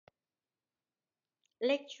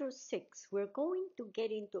Lecture 6, we're going to get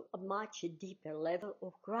into a much deeper level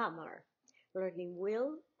of grammar, learning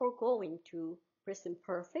will or going to, present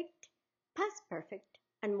perfect, past perfect,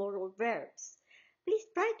 and modal verbs. Please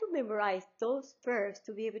try to memorize those verbs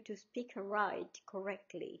to be able to speak and write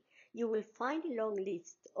correctly. You will find a long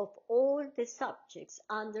list of all the subjects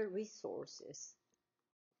under resources.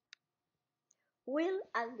 Will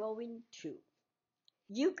and going to.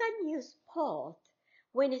 You can use both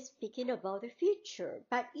when speaking about the future,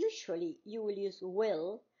 but usually you will use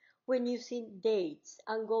will when using dates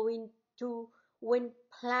and going to when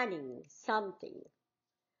planning something.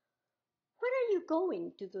 What are you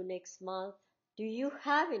going to do next month? Do you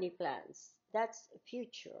have any plans? That's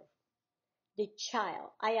future. The child,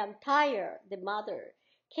 I am tired. The mother,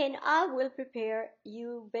 can I will prepare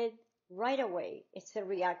you bed right away. It's a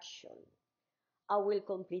reaction. I will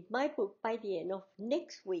complete my book by the end of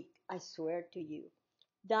next week, I swear to you.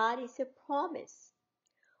 That is a promise.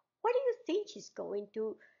 What do you think she's going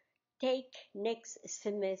to take next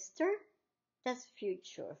semester? That's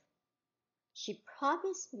future. She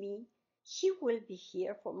promised me she will be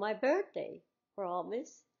here for my birthday.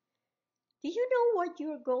 Promise. Do you know what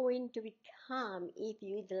you're going to become if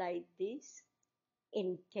you eat like this?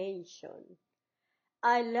 Intention.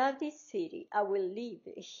 I love this city. I will live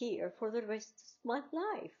here for the rest of my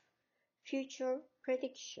life. Future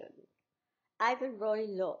prediction. I've enrolled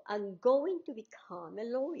in law. I'm going to become a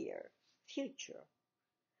lawyer. Future.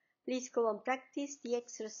 Please go and practice the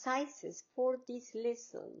exercises for this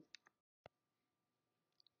lesson.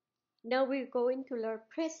 Now we're going to learn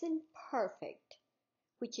present perfect,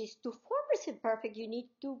 which is to form present perfect you need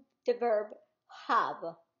the verb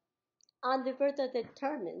have, and the verb that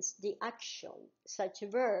determines the action. Such a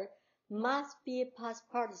verb must be a past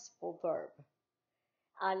participle verb.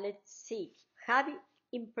 Let's see. Have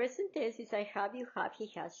in present tense is I have, you have,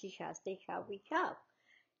 he has, she has, they have, we have.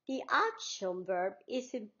 The action verb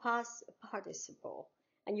is in past participle,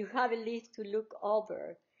 and you have a list to look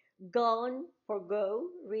over. Gone for go,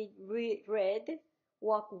 read,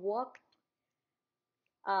 walked,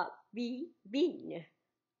 be, been,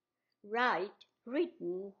 write,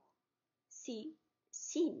 written, see,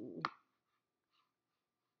 seen.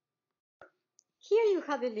 Here you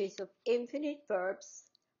have a list of infinite verbs,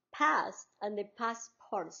 past and the past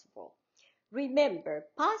participle. Remember,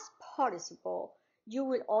 past participle you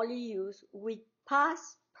will only use with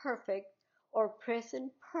past perfect or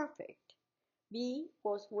present perfect. Be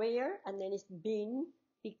was where, and then it's been,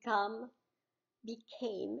 become,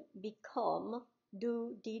 became, become,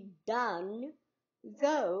 do, did, done,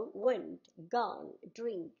 go, went, gone,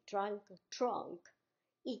 drink, drank, drunk,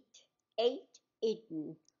 eat, ate,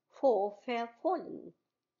 eaten, fall, fell, fallen,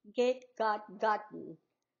 get, got, gotten,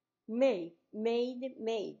 made,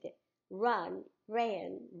 made, run,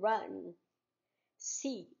 ran, run,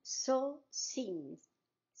 see, saw, seen,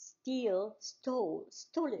 steal, stole,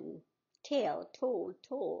 stolen, tell, told,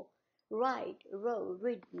 told, write, wrote,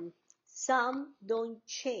 written. Some don't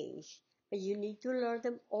change, but you need to learn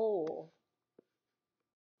them all.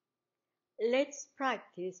 Let's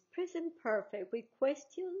practice present perfect with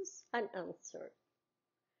questions and answers.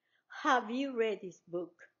 Have you read this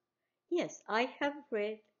book? Yes, I have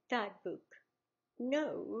read that book.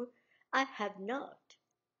 No, I have not.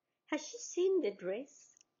 Has she seen the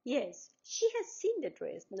dress? Yes, she has seen the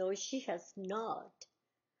dress. No, she has not.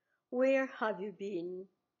 Where have you been?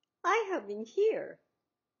 I have been here.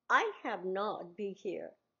 I have not been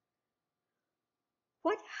here.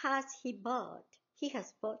 What has he bought? He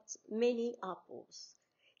has bought many apples.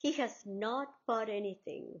 He has not bought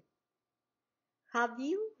anything. Have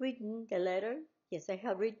you written the letter? Yes, I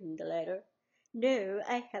have written the letter. No,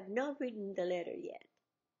 I have not written the letter yet.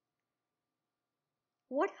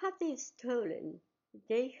 What have they stolen?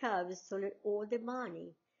 They have stolen all the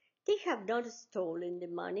money. They have not stolen the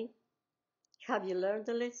money. Have you learned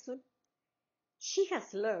the lesson? She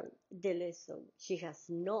has learned the lesson. She has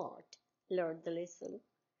not learned the lesson.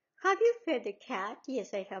 Have you fed the cat?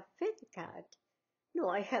 Yes, I have fed the cat. No,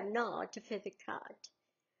 I have not fed the cat.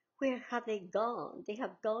 Where have they gone? They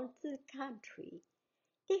have gone to the country.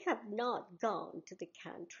 They have not gone to the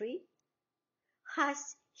country.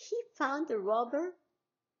 Has he found the robber?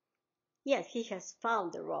 Yes, he has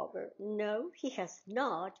found the robber. No, he has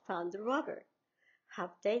not found the robber.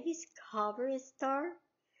 Have they discovered a star?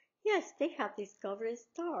 Yes, they have discovered a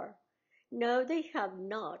star. No, they have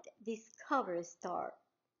not discovered a star.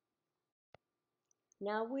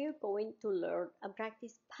 Now we're going to learn and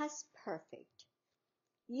practice past perfect.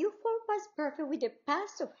 You form past perfect with the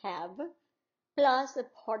past of have plus the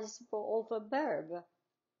participle of a verb.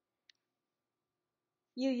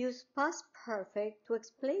 You use past perfect to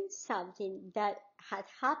explain something that had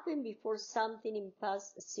happened before something in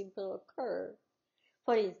past simple occurred.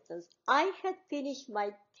 For instance, I had finished my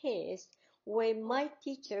test when my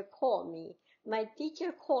teacher called me. My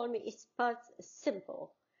teacher called me is past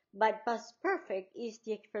simple, but past perfect is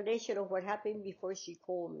the explanation of what happened before she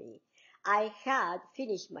called me. I had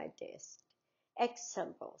finished my test.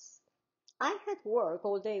 Examples. I had worked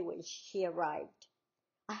all day when she arrived.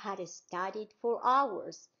 I had studied for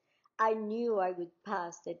hours. I knew I would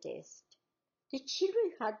pass the test. The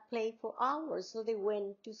children had played for hours, so they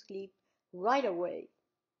went to sleep right away.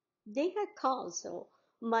 They had canceled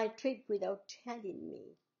my trip without telling me.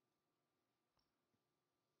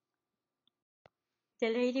 The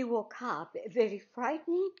lady woke up very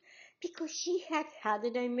frightened because she had had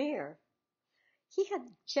a nightmare. He had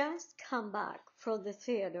just come back from the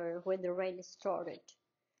theater when the rain started.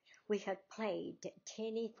 We had played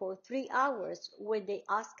tennis for 3 hours when they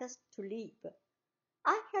asked us to leave.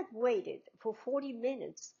 I had waited for 40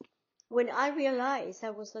 minutes when I realized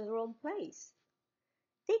I was in the wrong place.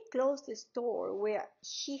 They closed the store where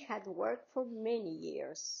she had worked for many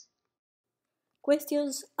years.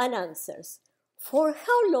 Questions and answers. For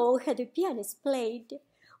how long had the pianist played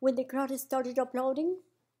when the crowd started applauding?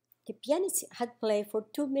 The pianist had played for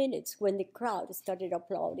 2 minutes when the crowd started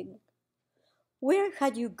applauding. Where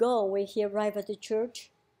had you gone when he arrived at the church?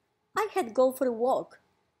 I had gone for a walk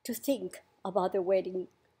to think about the wedding.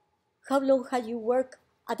 How long had you worked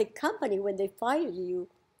at the company when they fired you?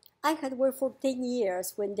 I had worked for 10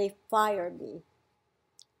 years when they fired me.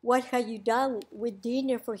 What had you done with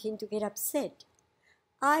dinner for him to get upset?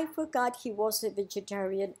 I forgot he was a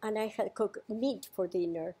vegetarian and I had cooked meat for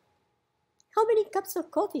dinner. How many cups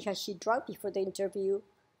of coffee had she drunk before the interview?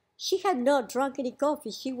 She had not drunk any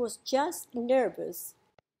coffee, she was just nervous.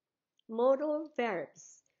 Modal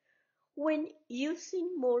verbs. When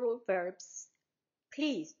using modal verbs,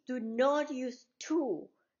 please do not use to,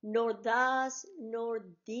 nor does, nor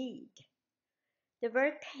did. The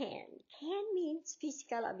verb can. Can means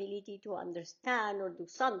physical ability to understand or do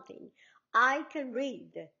something. I can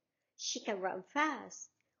read. She can run fast.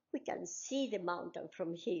 We can see the mountain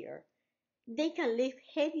from here. They can lift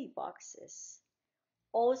heavy boxes.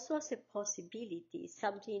 Also as a possibility,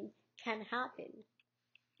 something can happen.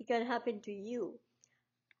 It can happen to you.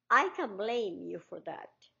 I can blame you for that.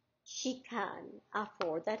 She can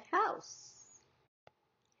afford that house.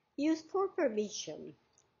 Use for permission.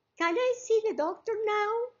 Can I see the doctor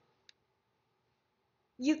now?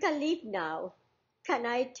 You can leave now. Can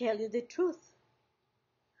I tell you the truth?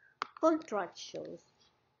 Contractions.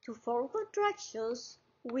 To form contractions,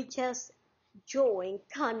 we just join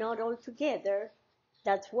cannot all together.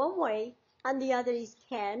 That's one way. And the other is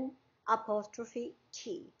can apostrophe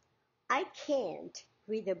T. I can't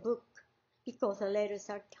read a book because the letters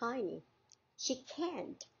are tiny. She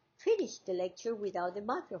can't finish the lecture without the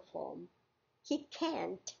microphone. He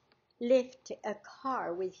can't lift a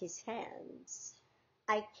car with his hands.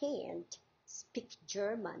 I can't speak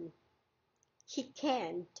German. He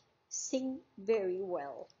can't sing very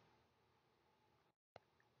well.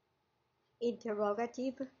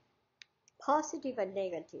 Interrogative, positive and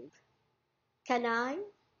negative. Can I?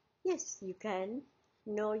 Yes, you can.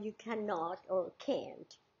 No, you cannot or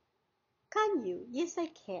can't. Can you? Yes, I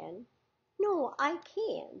can. No, I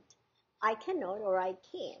can't. I cannot or I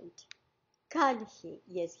can't. Can he?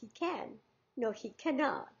 Yes, he can. No, he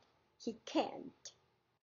cannot. He can't.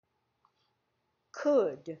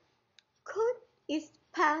 Could. Could is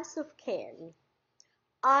past of can.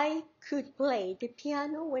 I could play the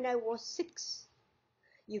piano when I was 6.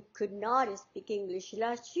 You could not speak English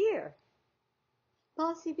last year.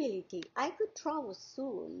 Possibility. I could travel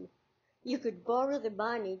soon. You could borrow the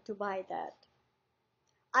money to buy that.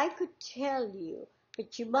 I could tell you,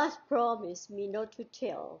 but you must promise me not to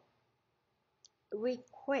tell.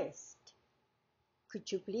 Request.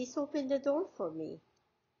 Could you please open the door for me?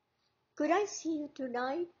 Could I see you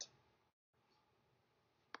tonight?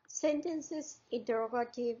 Sentences,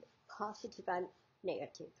 interrogative, positive and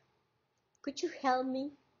negative. Could you help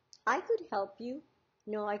me? I could help you.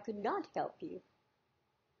 No, I could not help you.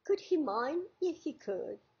 Could he mind? Yes, he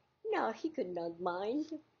could. No, he could not mind.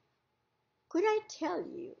 Could I tell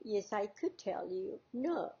you? Yes, I could tell you.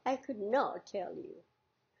 No, I could not tell you.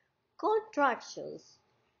 Contractions.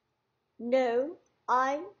 No,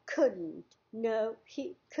 I couldn't. No,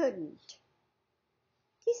 he couldn't.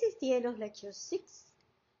 This is the end of lecture 6.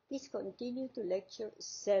 Please continue to lecture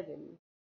 7.